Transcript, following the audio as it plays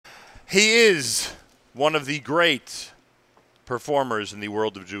He is one of the great performers in the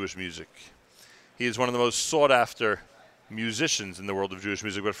world of Jewish music. He is one of the most sought-after musicians in the world of Jewish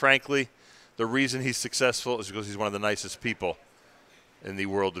music. But frankly, the reason he's successful is because he's one of the nicest people in the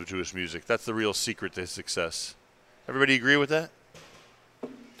world of Jewish music. That's the real secret to his success. Everybody agree with that?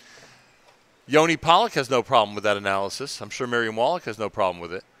 Yoni Pollock has no problem with that analysis. I'm sure Miriam Wallach has no problem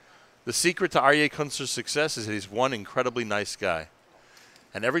with it. The secret to Aryeh Kunstler's success is that he's one incredibly nice guy.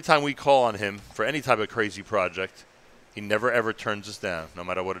 And every time we call on him for any type of crazy project, he never, ever turns us down, no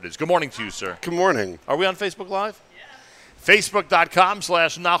matter what it is. Good morning to you, sir. Good morning. Are we on Facebook Live? Yeah.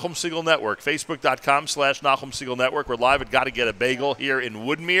 Facebook.com/Nachum Segal Network. Facebook.com/Nachum Segal Network. We're live at Gotta Get a Bagel here in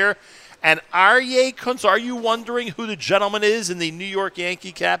Woodmere. And Aryeh Kunstler, are you wondering who the gentleman is in the New York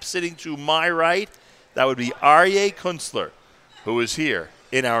Yankee cap sitting to my right? That would be Aryeh Kunstler, who is here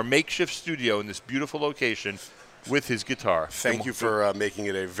in our makeshift studio in this beautiful location with his guitar. Thank you for making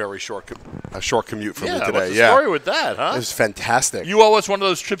it a very short commute for me today. What's the story with that, huh? It was fantastic. You owe us one of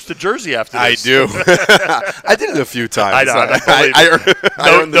those trips to Jersey after this. I do. I did it a few times. I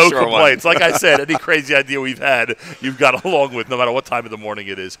know. No complaints. Like I said, any crazy idea we've had, you've got along with, no matter what time of the morning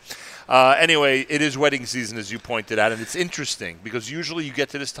it is. Anyway, it is wedding season, as you pointed out, and it's interesting because usually you get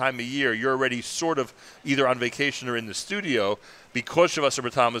to this time of year, you're already sort of either on vacation or in the studio. Because Shavasar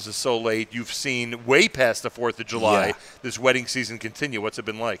B'Tammuz is so late, you've seen way past the 4th of July this wedding season continue. What's it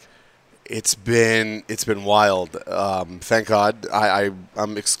been like? It's been wild. Thank God.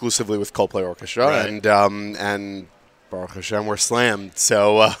 I'm exclusively with Coldplay Orchestra, right. and Baruch Hashem, we're slammed.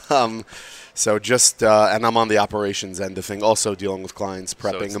 So and I'm on the operations end of thing, also dealing with clients,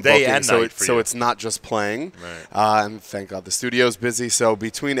 prepping and day booking. And night for so you. it's not just playing. Right. And thank God the studio's busy. So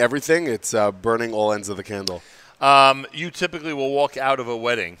between everything, it's burning all ends of the candle. You typically will walk out of a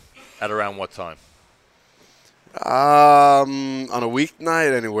wedding at around what time? On a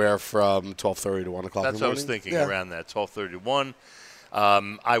weeknight, anywhere from 12:30 to 1 o'clock in the morning. That's what I was thinking, around that, 12:30 to 1.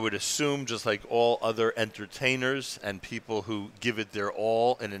 I would assume, just like all other entertainers and people who give it their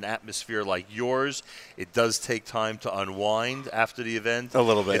all in an atmosphere like yours, it does take time to unwind after the event. A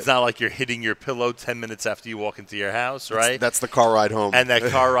little bit. It's not like you're hitting your pillow 10 minutes after you walk into your house, right? That's the car ride home. And that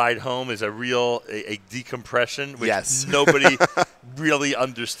car ride home is a real a decompression, which yes. nobody really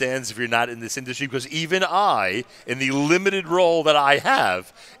understands if you're not in this industry, because even I, in the limited role that I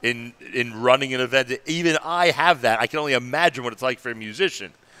have in running an event, even I have that. I can only imagine what it's like for a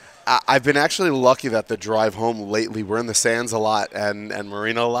musician. I've been actually lucky that the drive home lately, we're in the Sands a lot and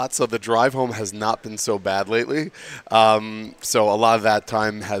Marina a lot, so the drive home has not been so bad lately. So a lot of that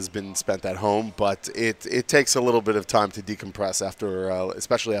time has been spent at home, but it takes a little bit of time to decompress after,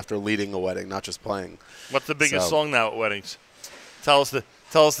 especially after leading a wedding, not just playing. What's the biggest song now at weddings? Tell us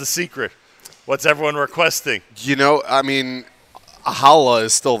the secret. What's everyone requesting? You know, I mean, a holla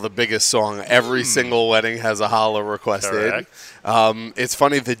is still the biggest song. Every single wedding has a holla requested. Correct. It's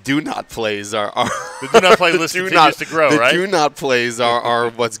funny, the do not plays are the do not play list continues to grow, right? The do not plays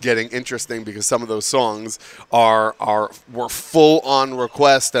are what's getting interesting, because some of those songs were full on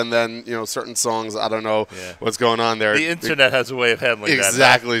request, and then certain songs, I don't know what's going on there. The internet has a way of handling that.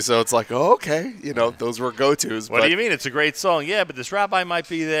 Exactly. So it's like, oh, okay, those were go-tos. What do you mean? It's a great song. Yeah, but this rabbi might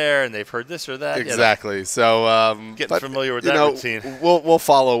be there, and they've heard this or that. Exactly. So getting familiar with that routine. We'll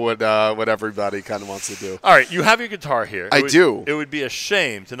follow what everybody kind of wants to do. All right, you have your guitar here. I do. It would be a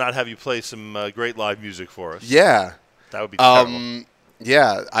shame to not have you play some great live music for us. Yeah. That would be terrible.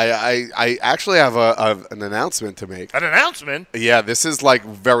 Yeah, I actually have an announcement to make. An announcement? Yeah, this is like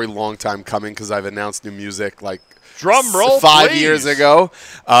very long time coming, because I've announced new music like drum roll 5 years ago.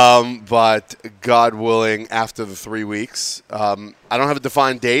 But God willing, after the 3 weeks, I don't have a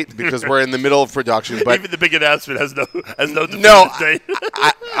defined date because we're in the middle of production. But even the big announcement has no definitive date.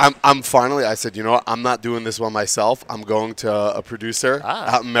 I'm finally. I said, you know what? I'm not doing this one myself. I'm going to a producer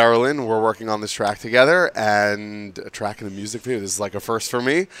out in Maryland. We're working on this track together, and a track and a music video. This is like a first for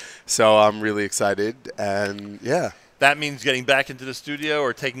me, so I'm really excited. And yeah. That means getting back into the studio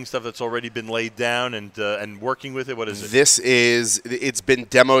or taking stuff that's already been laid down and working with it? What is it? It's been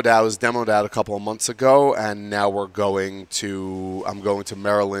demoed out. It was demoed out a couple of months ago, and now I'm going to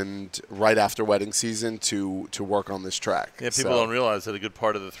Maryland right after wedding season to work on this track. Yeah, people don't realize that a good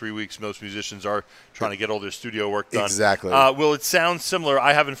part of the 3 weeks most musicians are trying to get all their studio work done. Exactly. Will it sound similar?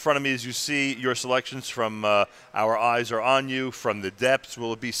 I have in front of me, as you see, your selections from Our Eyes Are On You, From the Depths.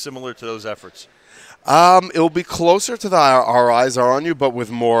 Will it be similar to those efforts? It'll be closer to Our Eyes Are On You, but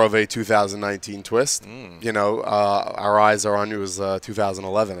with more of a 2019 twist. Our Eyes Are On You was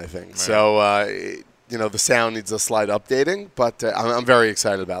 2011, I think. Right. So, the sound needs a slight updating, but I'm very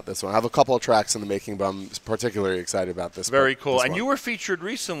excited about this one. I have a couple of tracks in the making, but I'm particularly excited about this. Very cool. This And one. you were featured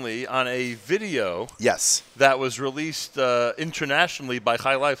recently on a video Yes. that was released internationally by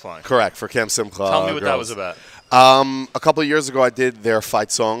High Lifeline. Correct, for Camp Simcha. Tell me what that girls. was about. A couple of years ago, I did their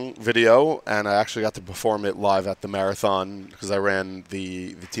fight song video, and I actually got to perform it live at the marathon because I ran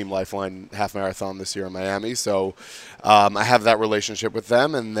the Team Lifeline half marathon this year in Miami. So I have that relationship with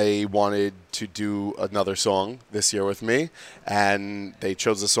them, and they wanted to do another song this year with me, and they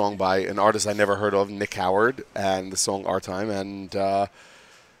chose a song by an artist I never heard of, Nick Howard, and the song Our Time, and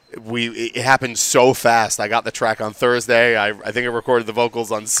it happened so fast. I got the track on Thursday. I think I recorded the vocals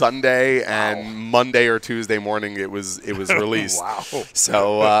on Sunday, and Monday or Tuesday morning it was released. Wow.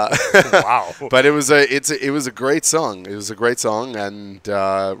 So Wow. but it was a great song. It was a great song, and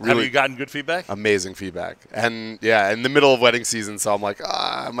really Have you gotten good feedback? amazing feedback. And yeah, in the middle of wedding season, so I'm like,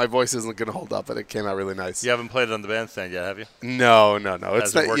 my voice isn't going to hold up, but it came out really nice. You haven't played it on the bandstand yet, have you? No.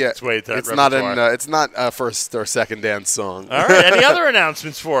 It's Hasn't worked its way to that it's not repertoire. it's not a first or second dance song. All right. Any other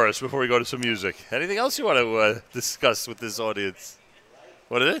announcements for us before we go to some music? Anything else you want to discuss with this audience?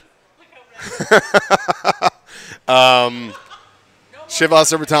 What is it? Shiva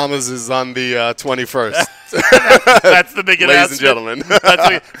Thomas is on the 21st. That's the big announcement. Ladies and gentlemen.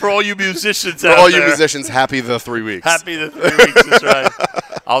 That's for all you musicians For out all there. you musicians, happy the 3 weeks. Happy the 3 weeks, that's right.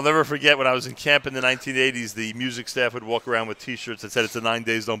 I'll never forget when I was in camp in the 1980s, the music staff would walk around with T-shirts that said, "It's a 9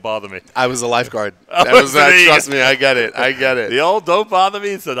 days, don't bother me." I was a lifeguard. There you Trust go. me, I get it. The old "don't bother me,"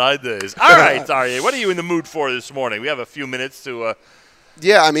 it's a 9 days. All right, Aryeh, what are you in the mood for this morning? We have a few minutes to...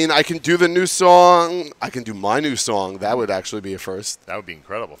 Yeah, I mean, I can do the new song. I can do my new song. That would actually be a first. That would be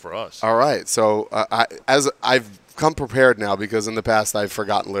incredible for us. All right. So as I've come prepared now because in the past I've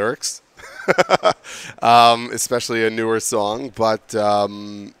forgotten lyrics, especially a newer song. But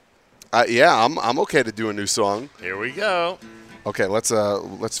yeah, I'm okay to do a new song. Here we go. Okay, let's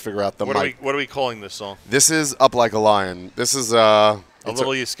figure out the mic. What are we calling this song? This is Up Like a Lion. This is A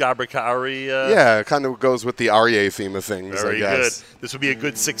little Yiskabra Ka'ari. yeah, it kind of goes with the Aryeh theme of things. Very I guess. good. This would be a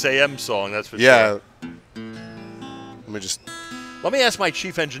good 6 a.m. song, that's for Yeah. sure. Let me just. Let me ask my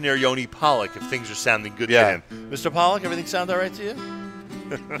chief engineer, Yoni Pollock, if things are sounding good Yeah. to him. Mr. Pollock, everything sound all right to you?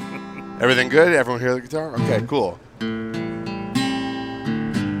 Everything good? Everyone hear the guitar? Okay, cool.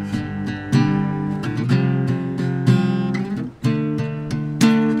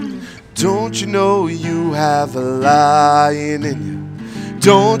 Don't you know you have a lion in you?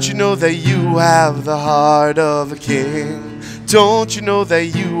 Don't you know that you have the heart of a king? Don't you know that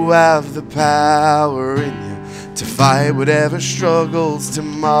you have the power in you to fight whatever struggles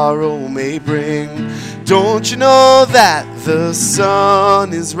tomorrow may bring? Don't you know that the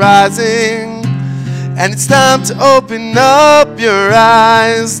sun is rising and it's time to open up your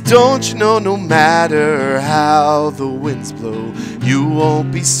eyes? Don't you know no matter how the winds blow, you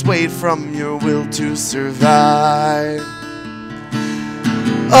won't be swayed from your will to survive?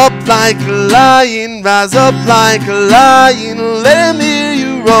 Up like a lion, rise up like a lion, let him hear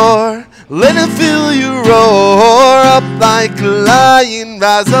you roar, let him feel you roar. Up like a lion,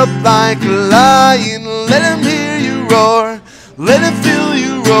 rise up like a lion, let him hear you roar, let him feel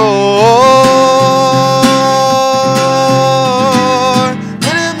you roar.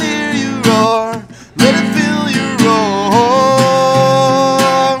 Let him hear you roar, let him feel you roar.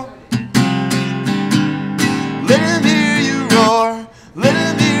 Let him hear you roar, let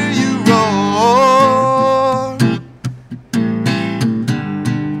him hear you roar.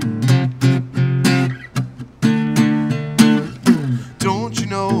 Don't you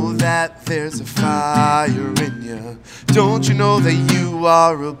know that there's a fire in you? Don't you know that you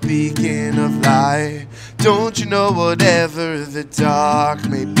are a beacon of light? Don't you know whatever the dark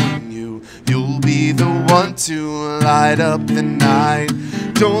may bring you, you'll be the one to light up the night?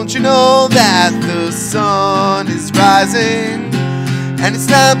 Don't you know that the sun is rising and it's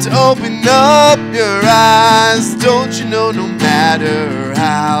time to open up your eyes? Don't you know no matter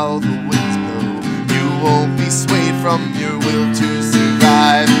how the winds blow, you won't be swayed from your will to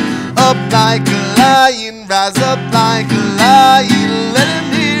survive? Up like a lion, rise up like a lion, let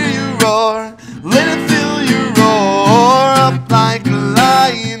him hear you roar, let him feel you roar. Up like a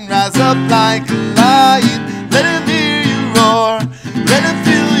lion, rise up like a lion, let him hear you roar, let him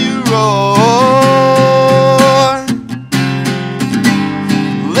feel you roar.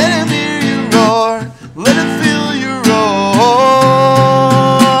 Let him hear you roar, let him feel you roar.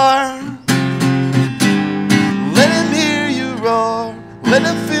 Let him hear you roar, let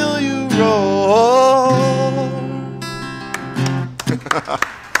him feel you roar.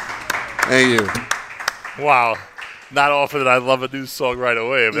 Thank you. Wow. Not often that I love a new song right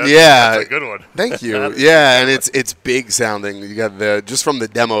away. I mean, Yeah. that's a good one. Thank you. Yeah, and it's big sounding. You got just from the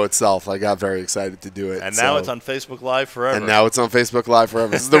demo itself, I got very excited to do it. And now it's on Facebook Live forever. And now it's on Facebook Live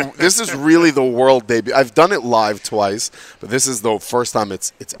forever. This is really the world debut. I've done it live twice, but this is the first time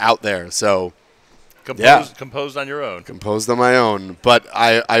it's out there. So Composed on your own. Composed on my own. But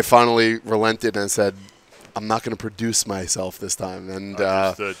I finally relented and said, I'm not going to produce myself this time. And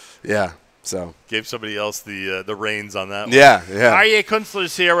Understood. Yeah. So gave somebody else the reins on that one. Yeah. Aryeh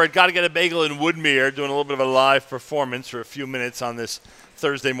Kunstler's here. We're at Gotta Get a Bagel in Woodmere, doing a little bit of a live performance for a few minutes on this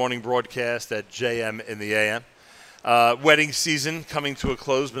Thursday morning broadcast at JM in the AM. Wedding season coming to a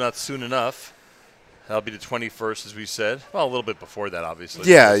close, but not soon enough. That'll be the 21st, as we said. Well, a little bit before that,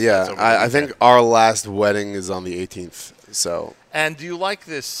 obviously. Yeah. I think our last wedding is on the 18th. So. And do you like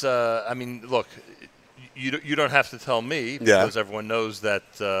this? I mean, look, you don't have to tell me because everyone knows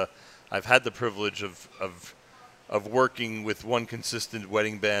that. I've had the privilege of working with one consistent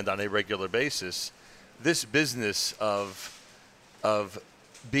wedding band on a regular basis. This business of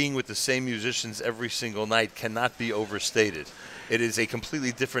being with the same musicians every single night cannot be overstated. It is a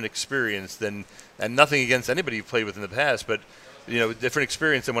completely different experience and nothing against anybody you've played with in the past, but different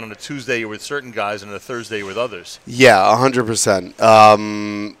experience than when on a Tuesday you're with certain guys and on a Thursday you're with others. Yeah,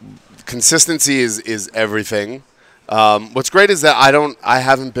 100%. Consistency is everything. What's great is that I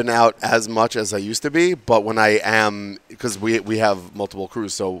haven't been out as much as I used to be, but when I am, because we have multiple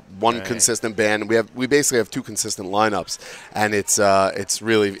crews, so one consistent band, we basically have two consistent lineups, and it's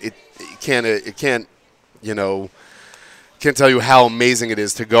really it can't tell you how amazing it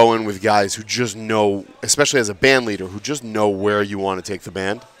is to go in with guys who just know, especially as a band leader, who just know where you want to take the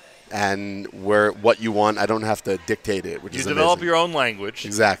band. And what you want, I don't have to dictate it, which is amazing. You develop your own language.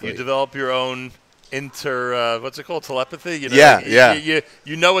 Exactly. You develop your own what's it called, telepathy? You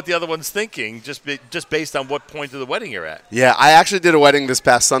know what the other one's thinking just based on what point of the wedding you're at. Yeah, I actually did a wedding this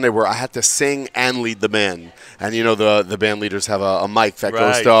past Sunday where I had to sing and lead the band, and the band leaders have a mic that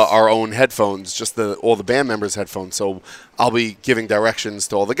goes to our own headphones, just all the band members' headphones. So I'll be giving directions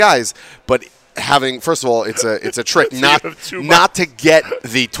to all the guys, but. First of all, it's a trick not to get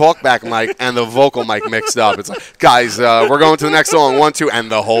the talkback mic and the vocal mic mixed up. It's like, guys, we're going to the next song, 1, 2, and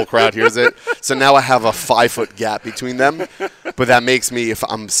the whole crowd hears it. So now I have a 5-foot gap between them, but that makes me, if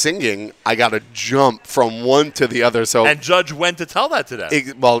I'm singing, I got to jump from one to the other. So and judge when to tell that to them.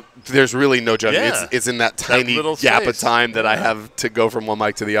 Well, there's really no judging. Yeah. It's in that tiny gap of time that I have to go from one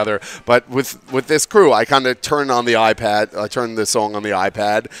mic to the other. But with this crew, I kind of turn on the iPad. I turn the song on the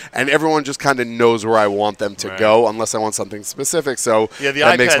iPad, and everyone just kind of knows where I want them to go, unless I want something specific. So the that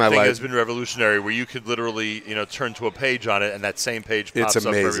iPad makes my thing life. has been revolutionary, where you could literally turn to a page on it, and that same page pops up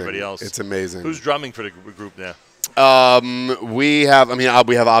for everybody else. It's amazing. Who's drumming for the group now? We have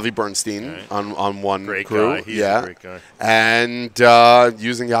Avi Bernstein on one great crew. Guy. He's a great guy. And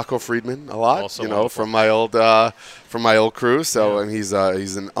using Yaakov Friedman a lot, also from my old crew. So and he's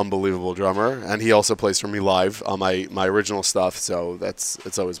an unbelievable drummer, and he also plays for me live on my original stuff. So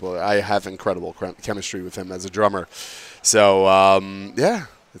it's always I have incredible chemistry with him as a drummer. So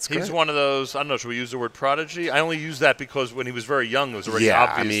it's great. He's one of those. I don't know. Should we use the word prodigy? I only use that because when he was very young, it was already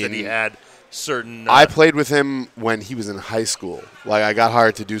obvious that he had. Certain. I played with him when he was in high school. Like I got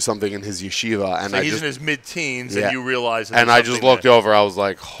hired to do something in his yeshiva, and so he's in his mid-teens, and you realize. And I just looked over. I was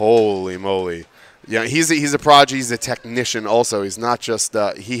like, "Holy moly!" Yeah, he's a prodigy. He's a technician. Also, he's not just.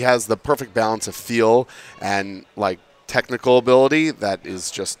 He has the perfect balance of feel and technical ability that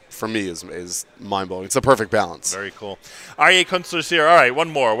is just for me is mind blowing. It's a perfect balance. Very cool. Aryeh Kunstler's here. All right, one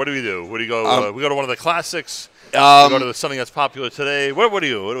more. What do we do? What do you go? We go to one of the classics. We go to something that's popular today. What do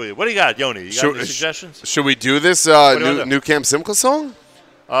you got, Yoni? You got any suggestions? Should we do this new Camp Simcha song?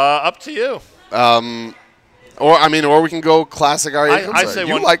 Up to you. Or we can go classic Aryeh Kunstler. I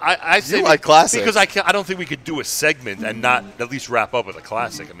say you like classic because I don't think we could do a segment and not at least wrap up with a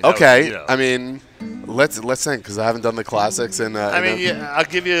classic. I mean, let's think because I haven't done the classics and. I'll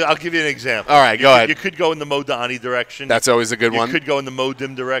give you an example. All right, go ahead. You could go in the Modani direction. That's always a good one. You could go in the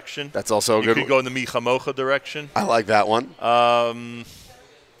Modim direction. That's also a good one. You could go in the Mi Chamocha direction. I like that one. Imesh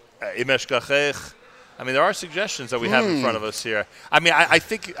Gachech. There are suggestions that we have in front of us here. I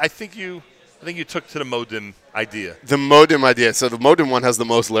think you took to the Modim idea. The Modim idea. So the Modim one has the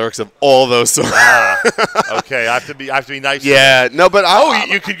most lyrics of all those songs. Okay. I have to be nice. Yeah. No, but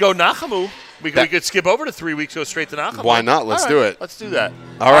you could go Nachamu. We could skip over to 3 weeks, go straight to Nachamu. Why not? Let's do it. Let's do that.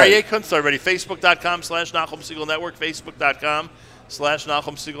 All right. Aryeh Kunstler, ready? Facebook.com/Nachum Segal Network. Facebook.com/Nachum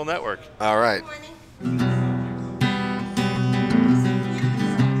Segal Network. All right.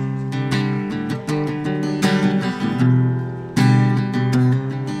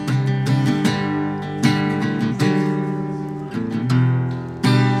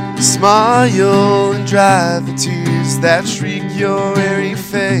 smile and dry the tears that streak your weary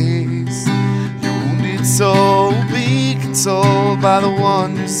face. Your wounded soul be consoled by the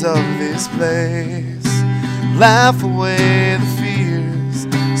wonders of this place. Laugh away the fears,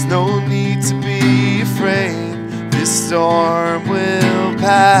 there's no need to be afraid. This storm will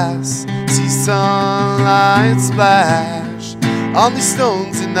pass. See sunlight splash on these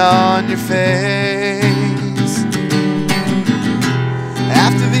stones and on your face.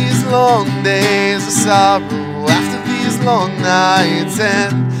 After these long days of sorrow, after these long nights,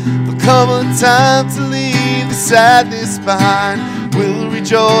 and there'll come a time to leave the sadness behind. We'll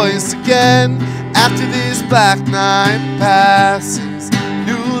rejoice again after this black night passes.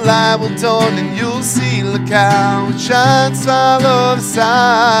 New light will dawn and you'll see, look how it shines. Follow the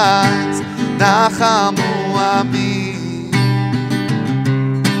signs. Nachamu Ami.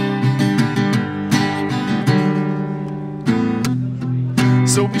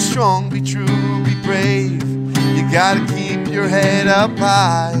 So be strong, be true, be brave. You gotta keep your head up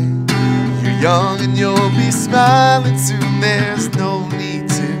high. You're young and you'll be smiling soon. There's no need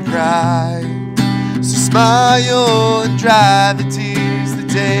to cry. So smile and dry the tears. The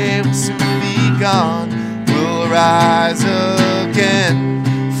day will soon be gone. We'll rise again.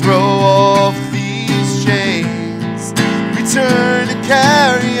 Throw off these chains. Return and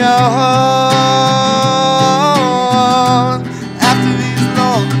carry on. After these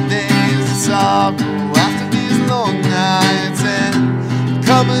long days of sorrow, after these long nights, and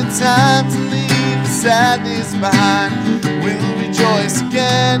come a time to leave the sadness behind. We'll rejoice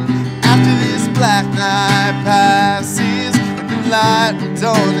again after this black night passes. A new light will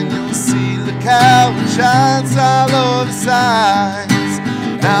dawn and you'll see, look how it shines all over the signs.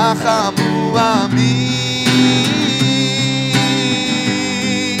 Nachamu Ami.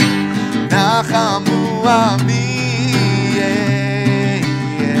 Nachamu Ami.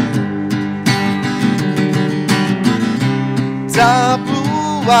 Tabu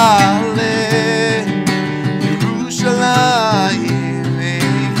Ale Yerushalayim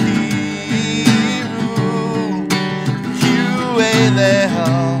Ekiru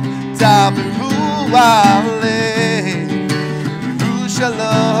Kirueleha Tabu Ale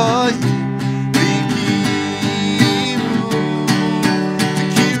Yerushalayim Ekiru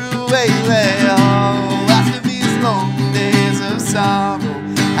Kirueleha. After these long days of sorrow,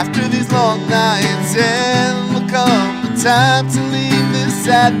 after these long nights, and will come time to leave this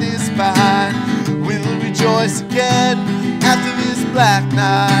sadness behind. We'll rejoice again after this black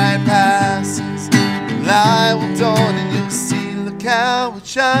night passes. Light will dawn and you'll see, look how it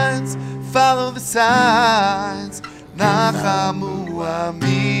shines. Follow the signs. Nachamu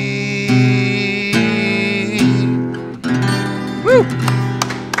Ami. Woo!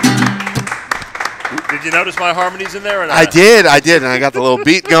 Did you notice my harmonies in there? Or not? I did, and I got the little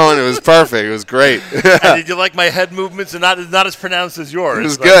beat going. It was perfect. It was great. And did you like my head movements? And not as pronounced as yours. It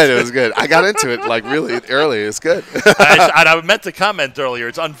was good. It was good. I got into it like really early. It's good. I meant to comment earlier.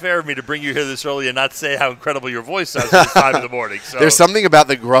 It's unfair of me to bring you here this early and not say how incredible your voice sounds at this time of the morning. So there's something about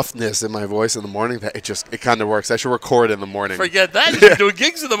the gruffness in my voice in the morning that it kind of works. I should record in the morning. Forget that. You should be doing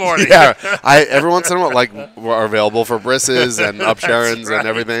gigs in the morning. Yeah, every once in a while are available for brisses and upsharons and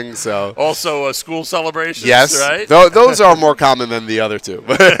everything. So also school celebrations. Yes, right. Those are more common than the other two.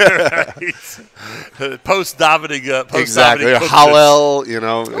 Post davening, exactly. Hallel,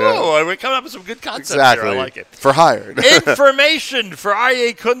 Oh, we're coming up with some good concepts exactly. here. I like it. For hire. Information for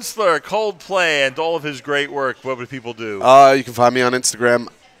Aryeh Kunstler, Coldplay, and all of his great work. What would people do? You can find me on Instagram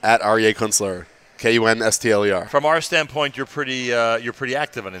at Aryeh Kunstler. Kunstler. From our standpoint, you're pretty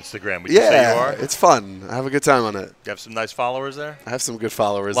active on Instagram. Would you say you are? It's fun. I have a good time on it. You have some nice followers there? I have some good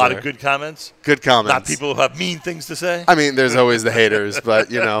followers. A lot of good comments? Good comments. Not people who have mean things to say? I mean, there's always the haters,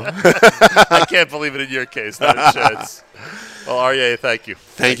 but, I can't believe it in your case. Not a chance. Well, Aryeh, thank you.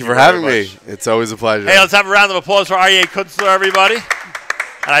 Thank you for having me. It's always a pleasure. Hey, let's have a round of applause for Aryeh Kunstler, everybody.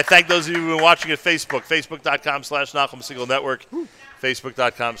 And I thank those of you who have been watching at Facebook, facebook.com/Nachum Segal Network.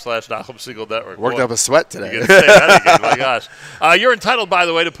 Facebook.com/Nachum Segal Network. Worked up a sweat today. You can say that again. My gosh. You're entitled, by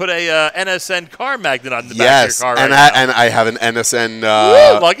the way, to put a NSN car magnet on the back of your car and I have an NSN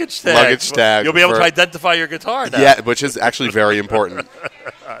luggage tag. You'll be able to identify your guitar now. Yeah, which is actually very important.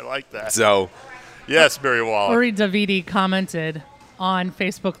 I like that. So, yes, Mary Waller. Ori Davidi commented on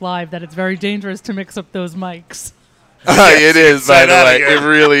Facebook Live that it's very dangerous to mix up those mics. It is, by the way. Again. It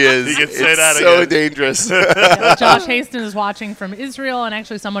really is. You can say that so again. dangerous. Josh Hastings is watching from Israel, and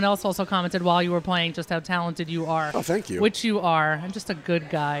actually someone else also commented while you were playing just how talented you are. Oh, thank you. Which you are. I'm just a good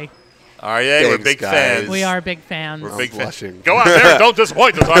guy. Arye, we're Thanks, big guys. fans. We are big fans. We're I'm big blushing. fans. Go out there. Don't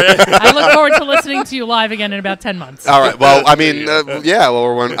disappoint us, Arye. I look forward to listening to you live again in about 10 months. All right. Well, I mean,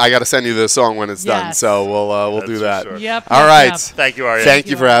 when I got to send you the song when it's done, Yes. so we'll That's do for that. sure. Yep. All yep, right. yep. Thank you, Arye. Thank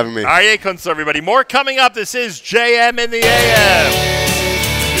you for having me. Arye Kunz, everybody. More coming up. This is JM in the AM.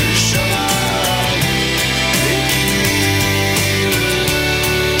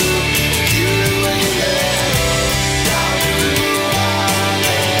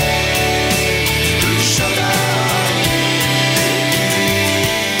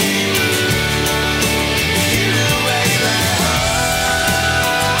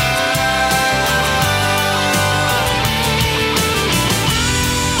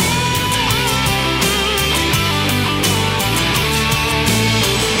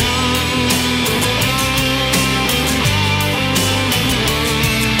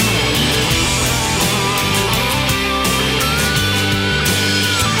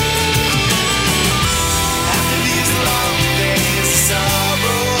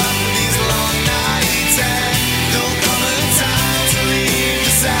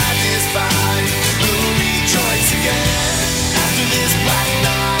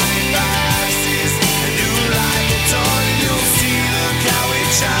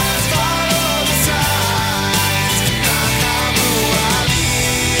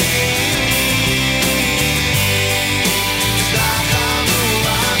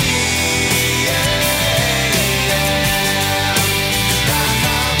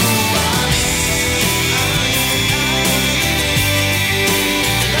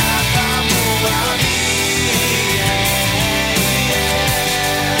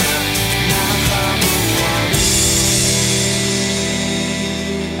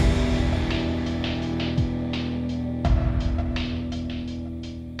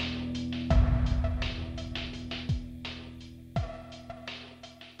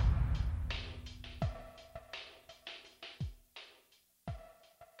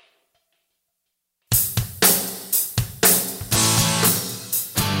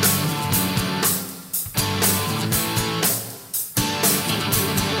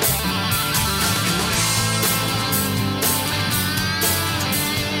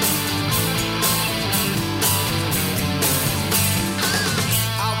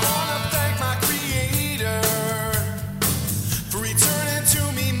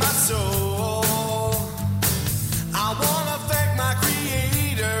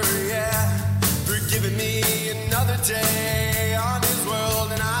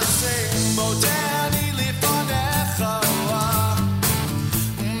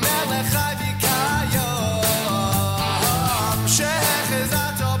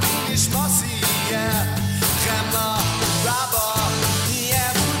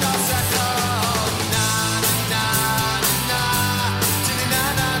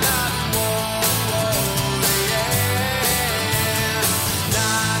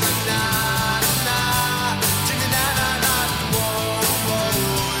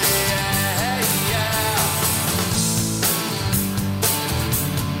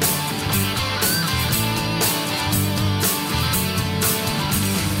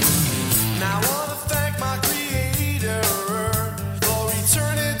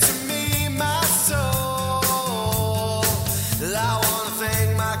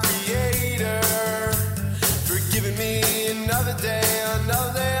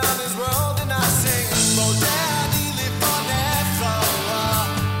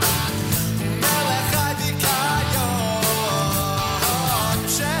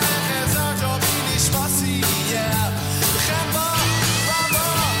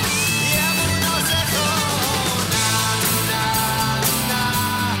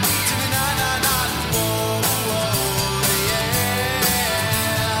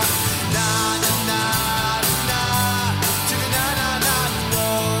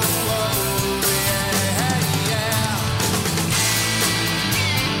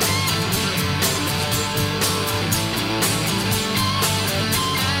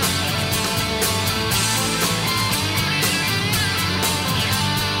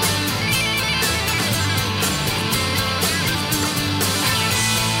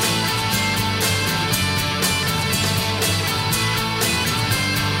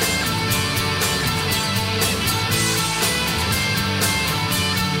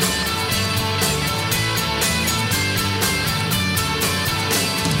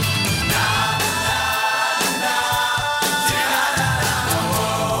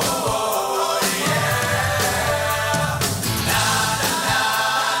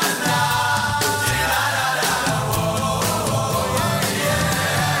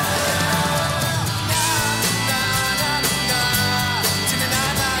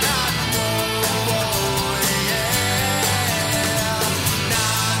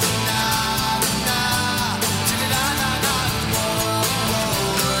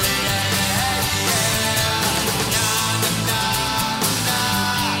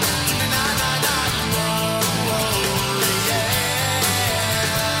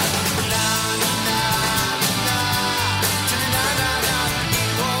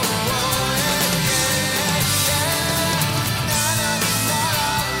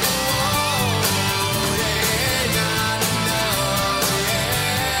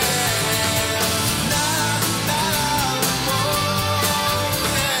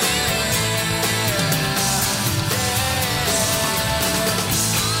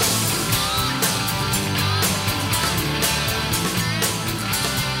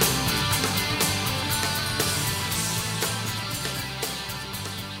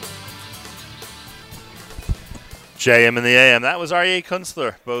 JM and the AM. That was Aryeh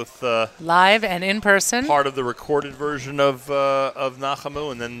Kunstler, both Live and in person. part of the recorded version of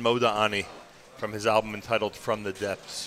Nachamu, and then Moda Ani from his album entitled From the Depths.